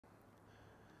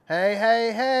Hey,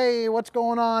 hey, hey, what's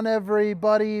going on,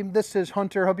 everybody? This is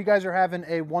Hunter. Hope you guys are having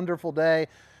a wonderful day.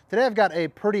 Today I've got a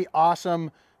pretty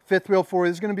awesome fifth wheel for you.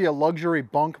 This is going to be a luxury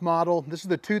bunk model. This is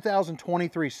the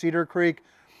 2023 Cedar Creek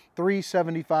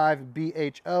 375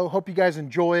 BHO. Hope you guys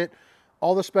enjoy it.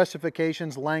 All the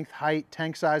specifications, length, height,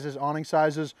 tank sizes, awning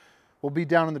sizes will be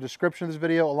down in the description of this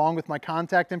video, along with my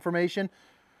contact information.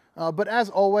 But as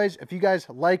always, if you guys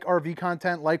like RV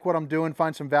content, like what I'm doing,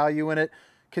 find some value in it,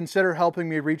 consider helping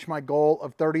me reach my goal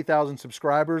of 30,000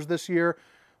 subscribers this year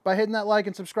by hitting that like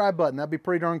and subscribe button. That'd be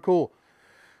pretty darn cool.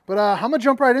 But I'm going to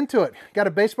jump right into it. Got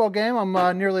a baseball game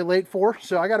I'm nearly late for,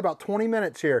 so I got about 20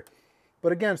 minutes here.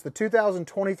 But again, it's the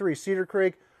 2023 Cedar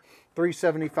Creek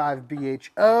 375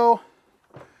 BHO.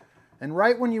 And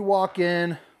right when you walk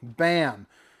in, bam,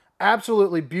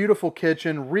 absolutely beautiful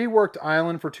kitchen, reworked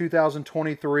island for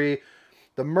 2023.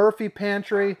 The Murphy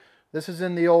pantry. This is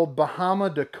in the old Bahama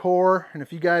decor, and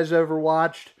if you guys ever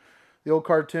watched the old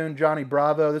cartoon Johnny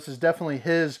Bravo, this is definitely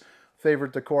his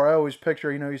favorite decor. I always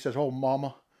picture, you know, he says, "Oh,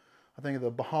 mama." I think of the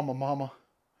Bahama mama.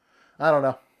 I don't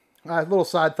know. A little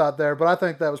side thought there, but I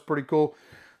think that was pretty cool.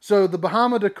 So the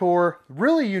Bahama decor,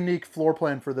 really unique floor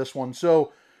plan for this one.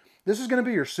 So this is going to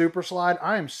be your super slide.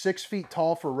 I am 6 feet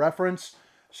tall for reference,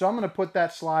 so I'm going to put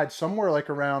that slide somewhere like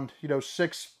around, you know,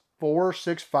 6'4",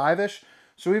 6'5"-ish.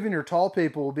 So even your tall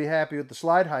people will be happy with the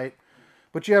slide height.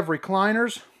 But you have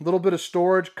recliners, a little bit of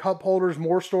storage, cup holders,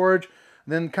 more storage,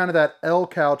 and then kind of that L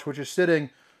couch, which is sitting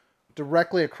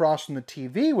directly across from the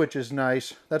TV, which is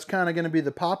nice. That's kind of going to be the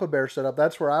Papa Bear setup.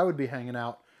 That's where I would be hanging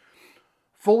out.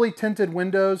 Fully tinted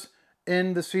windows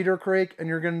in the Cedar Creek, and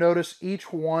you're going to notice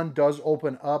each one does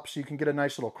open up so you can get a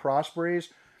nice little cross breeze.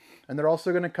 And they're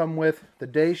also going to come with the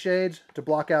day shades to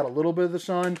block out a little bit of the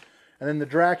sun, and then the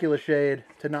Dracula shade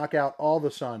to knock out all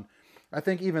the sun. I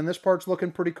think even this part's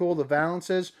looking pretty cool. The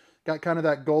valances got kind of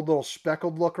that gold little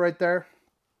speckled look right there.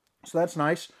 So that's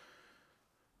nice.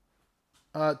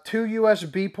 2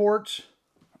 USB ports,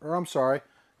 or I'm sorry,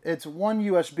 it's 1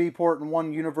 USB port and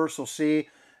 1 universal C,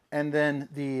 and then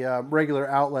the regular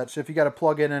outlet, so if you got to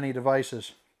plug in any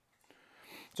devices.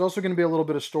 It's also going to be a little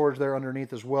bit of storage there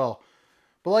underneath as well.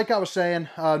 But like I was saying,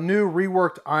 new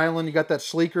reworked island. You got that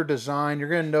sleeker design. You're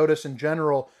going to notice in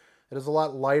general it is a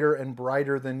lot lighter and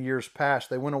brighter than years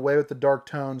past. They went away with the dark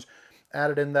tones,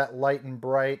 added in that light and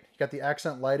bright. You got the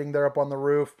accent lighting there up on the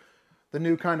roof. The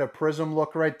new kind of prism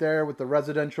look right there with the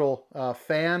residential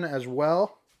fan as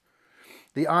well.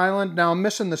 The island. Now I'm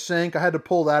missing the sink. I had to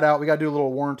pull that out. We got to do a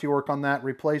little warranty work on that,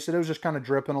 replace it. It was just kind of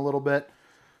dripping a little bit.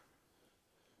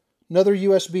 Another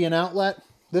USB and outlet.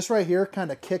 This right here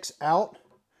kind of kicks out,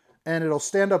 and it'll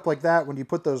stand up like that when you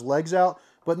put those legs out.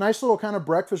 But nice little kind of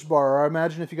breakfast bar. I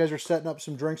imagine if you guys are setting up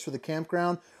some drinks for the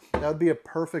campground, that would be a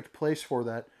perfect place for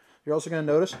that. You're also going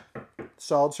to notice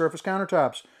solid surface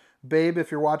countertops. Babe, if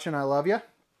you're watching, I love you.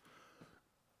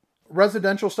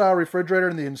 Residential style refrigerator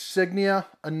in the Insignia.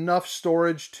 Enough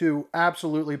storage to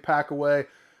absolutely pack away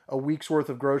a week's worth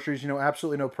of groceries. You know,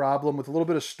 absolutely no problem. With a little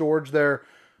bit of storage there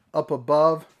up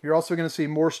above. You're also going to see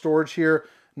more storage here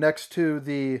next to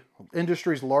the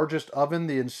industry's largest oven,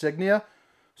 the Insignia.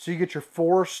 So you get your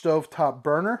 4 stovetop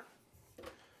burner.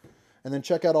 And then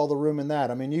check out all the room in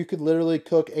that. I mean, you could literally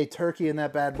cook a turkey in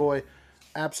that bad boy.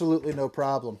 Absolutely no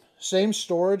problem. Same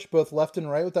storage, both left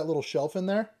and right with that little shelf in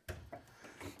there.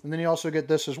 And then you also get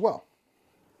this as well.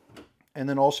 And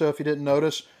then also, if you didn't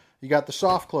notice, you got the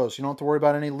soft close. You don't have to worry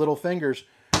about any little fingers,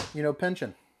 you know,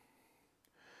 pinching.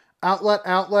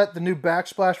 Outlet. The new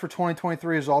backsplash for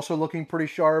 2023 is also looking pretty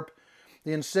sharp.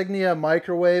 The Insignia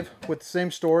microwave with the same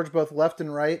storage, both left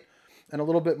and right, and a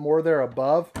little bit more there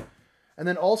above. And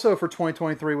then also for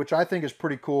 2023, which I think is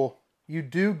pretty cool, you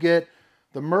do get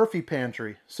the Murphy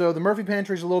pantry. So the Murphy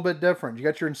pantry is a little bit different. You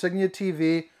got your Insignia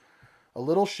TV, a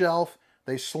little shelf.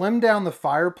 They slim down the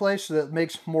fireplace so that it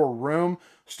makes more room.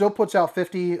 Still puts out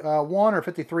 51 or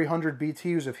 5,300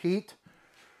 BTUs of heat.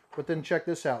 But then check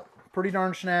this out. Pretty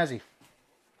darn snazzy.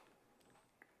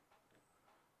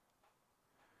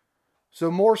 So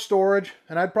more storage,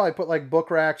 and I'd probably put like book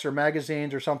racks or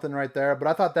magazines or something right there. But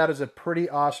I thought that is a pretty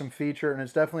awesome feature, and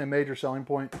it's definitely a major selling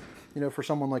point, you know, for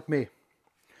someone like me.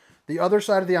 The other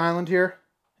side of the island here,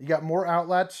 you got more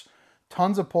outlets,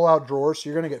 tons of pull-out drawers. So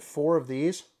you're going to get 4 of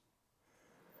these.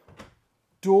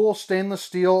 Dual stainless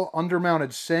steel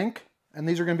under-mounted sink, and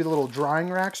these are going to be the little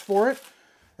drying racks for it.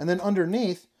 And then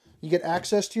underneath, you get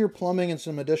access to your plumbing and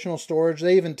some additional storage.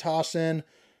 They even toss in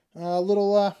a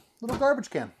little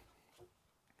garbage can.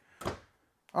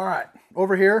 All right,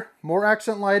 over here, more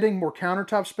accent lighting, more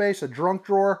countertop space, a drunk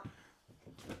drawer,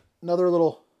 another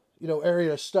little, you know, area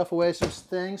to stuff away some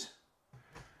things.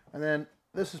 And then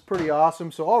This is pretty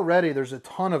awesome. So already there's a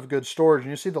ton of good storage.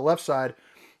 And you see the left side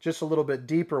just a little bit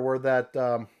deeper where that,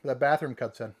 that bathroom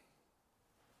cuts in.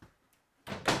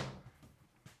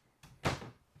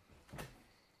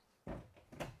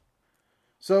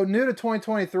 So new to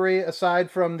 2023,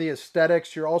 aside from the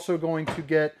aesthetics, you're also going to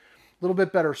get a little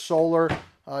bit better solar.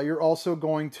 You're also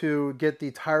going to get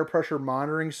the tire pressure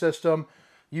monitoring system.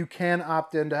 You can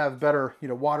opt in to have better,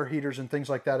 water heaters and things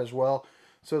like that as well.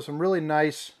 So some really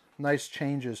nice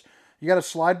changes. You got a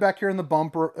slide back here in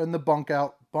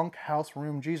the bunkhouse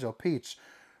room. Geez, oh Pete's.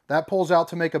 That pulls out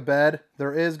to make a bed.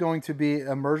 There is going to be an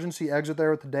emergency exit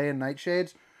there with the day and night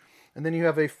shades. And then you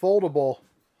have a foldable,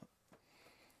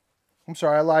 I'm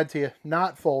sorry, I lied to you,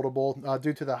 not foldable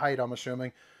due to the height, I'm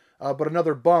assuming, but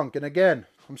another bunk. And again,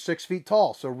 I'm 6 feet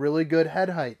tall, so really good head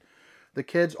height. The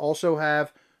kids also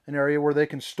have an area where they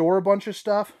can store a bunch of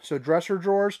stuff. So dresser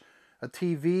drawers, a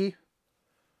TV.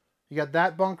 You got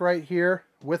that bunk right here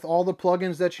with all the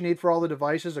plugins that you need for all the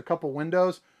devices, a couple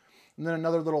windows, and then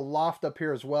another little loft up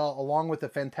here as well, along with a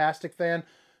fantastic fan,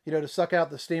 to suck out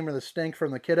the steam or the stink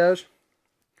from the kiddos.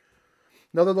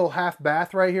 Another little half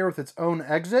bath right here with its own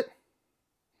exit.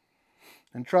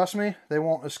 And trust me, they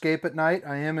won't escape at night.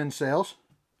 I am in sales.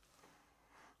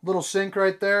 Little sink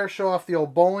right there. Show off the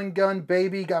old bowling gun,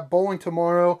 baby. Got bowling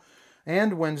tomorrow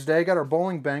and Wednesday. Got our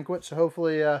bowling banquet, so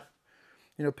hopefully,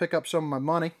 pick up some of my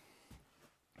money.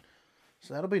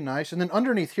 So that'll be nice. And then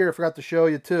underneath here, I forgot to show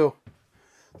you too.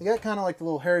 They got kind of like the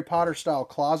little Harry Potter style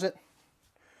closet.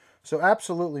 So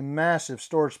absolutely massive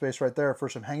storage space right there for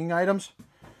some hanging items.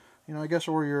 I guess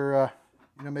where your,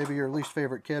 maybe your least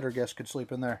favorite kid or guest could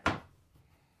sleep in there.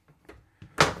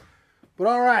 But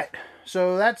all right,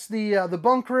 so that's the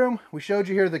bunk room. We showed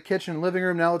you here the kitchen and living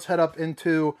room. Now let's head up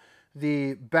into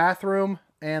the bathroom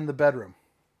and the bedroom.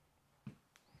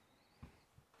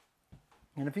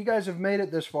 And if you guys have made it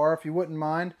this far, if you wouldn't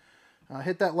mind,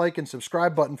 hit that like and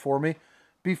subscribe button for me.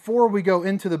 Before we go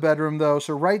into the bedroom though,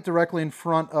 so right directly in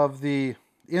front of the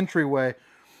entryway,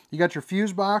 you got your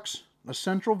fuse box, a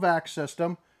central vac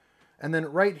system, and then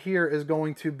right here is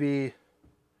going to be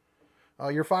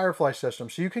your Firefly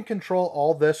system. So you can control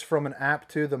all this from an app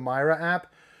to the Myra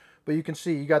app, but you can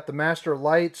see you got the master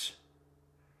lights,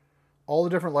 all the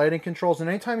different lighting controls, and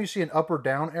anytime you see an up or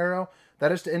down arrow,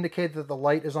 that is to indicate that the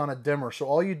light is on a dimmer. So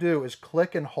all you do is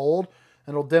click and hold,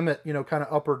 and it'll dim it, kind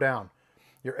of up or down.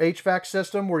 Your HVAC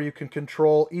system, where you can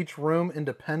control each room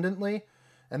independently,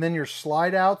 and then your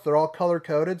slide outs, they're all color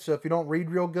coded, so if you don't read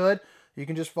real good, you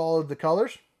can just follow the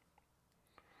colors.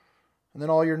 And then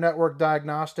all your network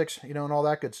diagnostics, and all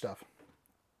that good stuff.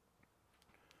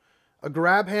 A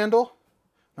grab handle.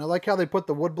 And I like how they put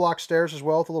the woodblock stairs as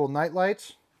well with the little night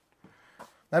lights.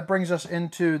 That brings us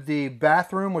into the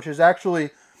bathroom, which is actually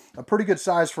a pretty good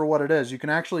size for what it is. You can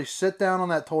actually sit down on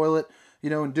that toilet,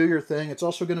 and do your thing. It's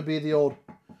also going to be the old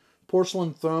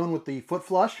porcelain throne with the foot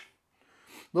flush.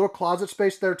 Little closet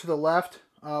space there to the left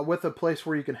with a place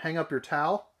where you can hang up your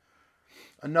towel.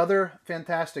 Another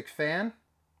fantastic fan.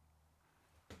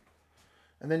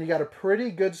 And then you got a pretty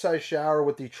good sized shower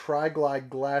with the Tri-Glide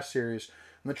glass series.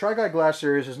 And the Tri-Glide glass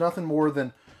series is nothing more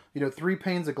than, 3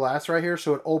 panes of glass right here,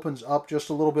 so it opens up just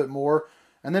a little bit more.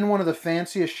 And then one of the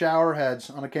fanciest shower heads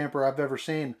on a camper I've ever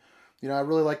seen. I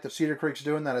really like that Cedar Creek's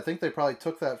doing that. I think they probably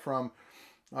took that from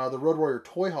the Road Warrior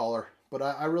toy hauler, but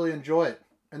I really enjoy it.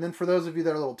 And then for those of you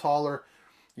that are a little taller,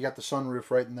 you got the sunroof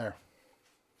right in there.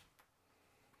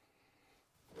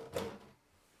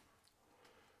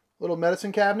 Little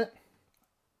medicine cabinet.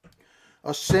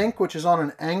 A sink, which is on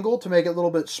an angle to make it a little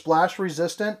bit splash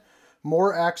resistant.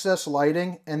 More access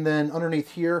lighting. And then underneath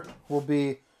here will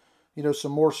be,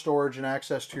 some more storage and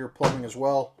access to your plumbing as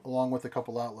well, along with a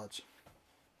couple outlets.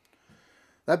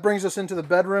 That brings us into the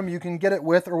bedroom. You can get it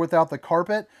with or without the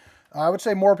carpet. I would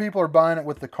say more people are buying it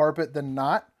with the carpet than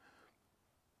not.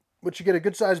 But you get a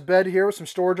good sized bed here with some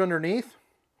storage underneath.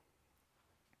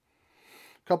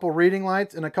 A couple reading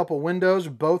lights and a couple windows,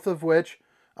 both of which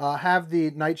have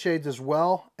the nightshades as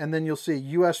well. And then you'll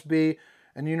see USB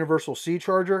and universal C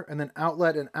charger, and then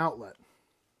outlet and outlet.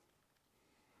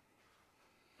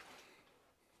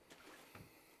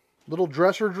 Little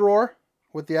dresser drawer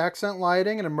with the accent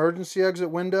lighting, an emergency exit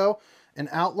window, an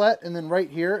outlet, and then right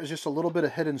here is just a little bit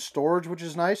of hidden storage, which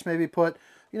is nice. Maybe put,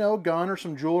 a gun or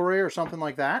some jewelry or something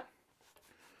like that.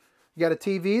 You got a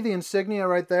TV, the insignia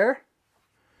right there.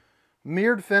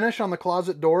 Mirrored finish on the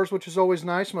closet doors, which is always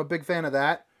nice. I'm a big fan of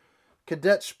that.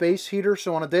 Cadet space heater,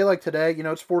 so on a day like today,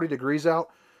 it's 40 degrees out.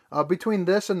 Between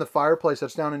this and the fireplace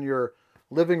that's down in your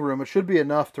living room, it should be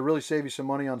enough to really save you some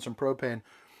money on some propane.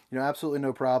 Absolutely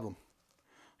no problem.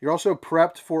 You're also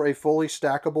prepped for a fully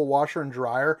stackable washer and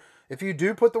dryer If you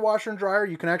do put the washer and dryer,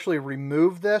 you can actually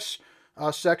remove this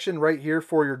section right here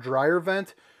for your dryer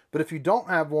vent. But if you don't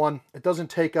have one, it doesn't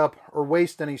take up or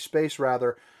waste any space,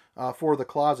 rather, for the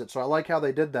closet. So I like how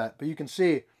they did that. But you can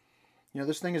see, you know,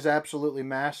 this thing is absolutely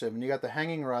massive. And you got the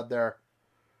hanging rod there,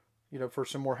 you know, for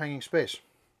some more hanging space.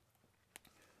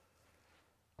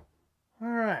 All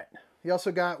right. You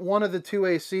also got one of the two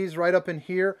ACs right up in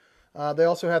here. They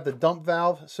also have the dump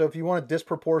valve. So if you want to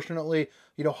disproportionately,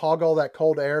 you know, hog all that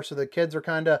cold air so the kids are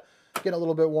kind of getting a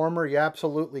little bit warmer, you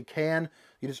absolutely can.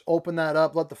 You just open that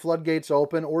up, let the floodgates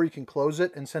open, or you can close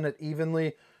it and send it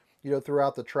evenly, you know,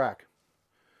 throughout the track.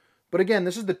 But again,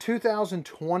 this is the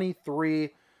 2023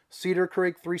 Cedar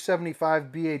Creek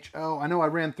 375 BHO. I know I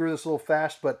ran through this a little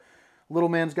fast, but little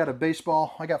man's got a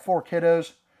baseball. I got 4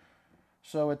 kiddos.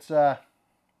 So it's, yeah,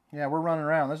 we're running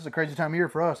around. This is a crazy time of year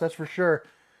for us, that's for sure.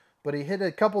 But he hit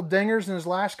a couple dingers in his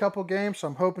last couple games, so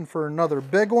I'm hoping for another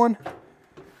big one.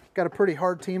 Got a pretty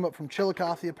hard team up from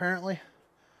Chillicothe, apparently.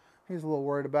 He's a little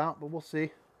worried about, but we'll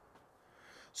see.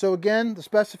 So again, the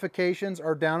specifications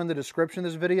are down in the description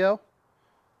of this video.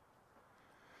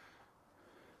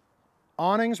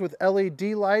 Awnings with LED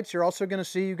lights. You're also going to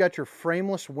see you got your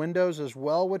frameless windows as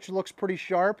well, which looks pretty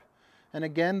sharp. And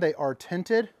again, they are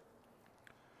tinted.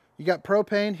 You got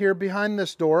propane here behind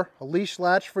this door, a leash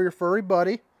latch for your furry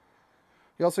buddy.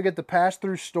 You also get the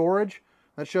pass-through storage.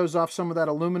 That shows off some of that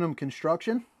aluminum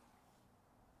construction.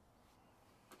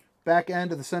 Back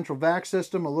end of the central vac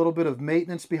system, a little bit of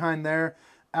maintenance behind there.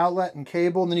 Outlet and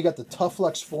cable, and then you got the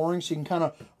Tough-Flex flooring, so you can kind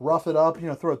of rough it up, you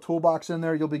know, throw a toolbox in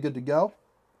there, you'll be good to go.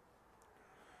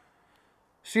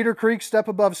 Cedar Creek step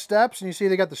above steps, and you see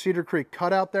they got the Cedar Creek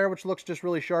cutout there, which looks just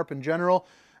really sharp in general.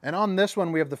 And on this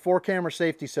one, we have the 4-camera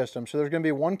safety system. So there's going to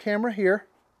be 1 camera here,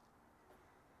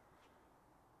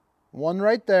 1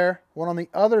 right there, 1 on the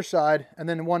other side, and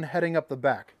then 1 heading up the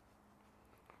back.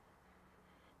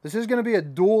 This is going to be a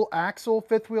dual axle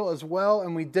fifth wheel as well,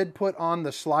 and we did put on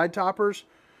the slide toppers,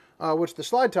 which the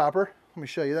slide topper, let me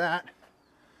show you that,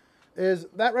 is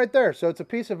that right there. So it's a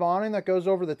piece of awning that goes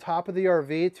over the top of the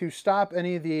RV to stop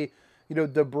any of the, you know,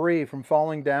 debris from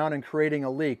falling down and creating a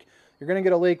leak. You're going to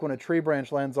get a leak when a tree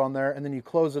branch lands on there, and then you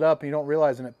close it up and you don't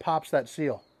realize, and it pops that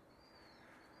seal.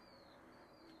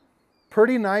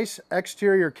 Pretty nice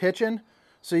exterior kitchen.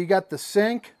 So you got the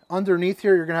sink. Underneath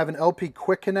here, you're going to have an LP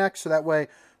quick connect, so that way,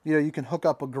 you know, you can hook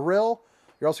up a grill.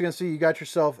 You're also going to see you got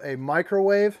yourself a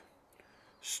microwave,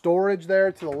 storage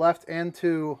there to the left and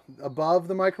to above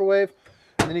the microwave.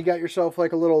 And then you got yourself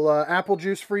like a little apple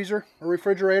juice freezer or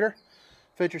refrigerator.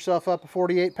 Fit yourself up a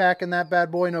 48 pack in that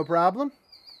bad boy, no problem.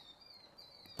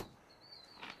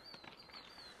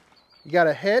 You got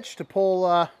a hitch to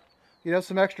pull, you know,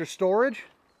 some extra storage.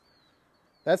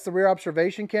 That's the rear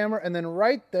observation camera. And then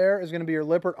right there is going to be your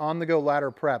Lippert on-the-go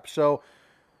ladder prep. So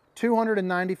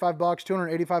 $295,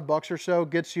 $285 or so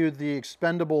gets you the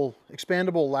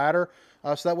expandable ladder.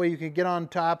 So that way you can get on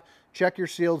top, check your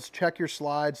seals, check your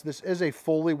slides. This is a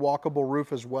fully walkable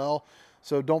roof as well.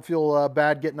 So don't feel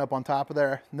bad getting up on top of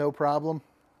there. No problem.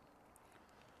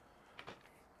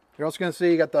 You're also going to see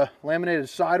you got the laminated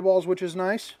sidewalls, which is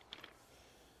nice.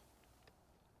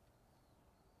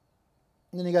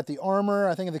 And then you got the armor.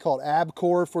 I think they call it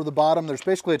ABCore for the bottom. There's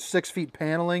basically it's 6 feet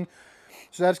paneling.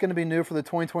 So that's going to be new for the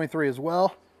 2023 as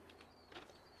well.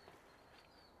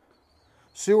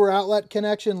 Sewer outlet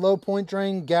connection, low point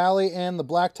drain, galley, and the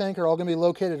black tank are all going to be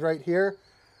located right here.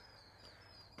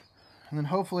 And then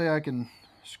hopefully I can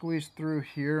squeeze through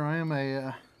here. I am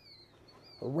a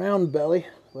round belly,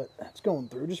 but it's going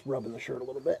through. Just rubbing the shirt a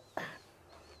little bit.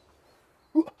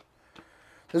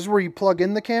 This is where you plug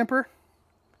in the camper.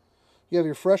 You have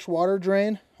your fresh water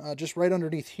drain just right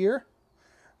underneath here.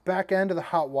 Back end of the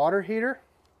hot water heater.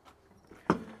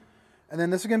 And then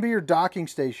this is going to be your docking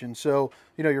station. So,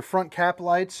 you know, your front cap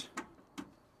lights,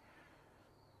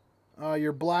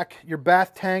 your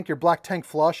bath tank, your black tank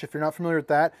flush, if you're not familiar with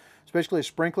that. It's basically a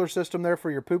sprinkler system there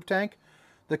for your poop tank.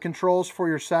 The controls for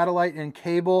your satellite and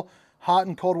cable, hot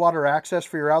and cold water access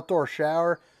for your outdoor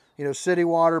shower, you know, city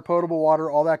water, potable water,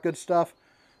 all that good stuff.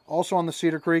 Also on the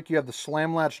Cedar Creek, you have the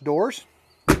slam latch doors.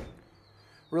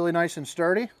 Really nice and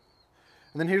sturdy.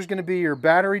 And then here's going to be your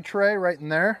battery tray right in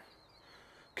there.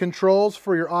 Controls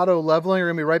for your auto leveling are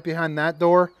going to be right behind that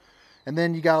door. And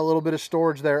then you got a little bit of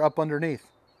storage there up underneath.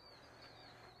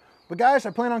 But guys,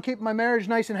 I plan on keeping my marriage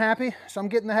nice and happy, so I'm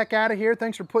getting the heck out of here.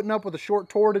 Thanks for putting up with a short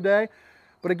tour today.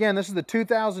 But again, this is the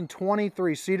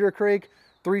 2023 Cedar Creek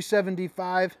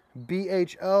 375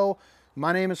 BHO.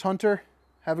 My name is Hunter.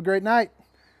 Have a great night.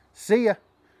 See ya.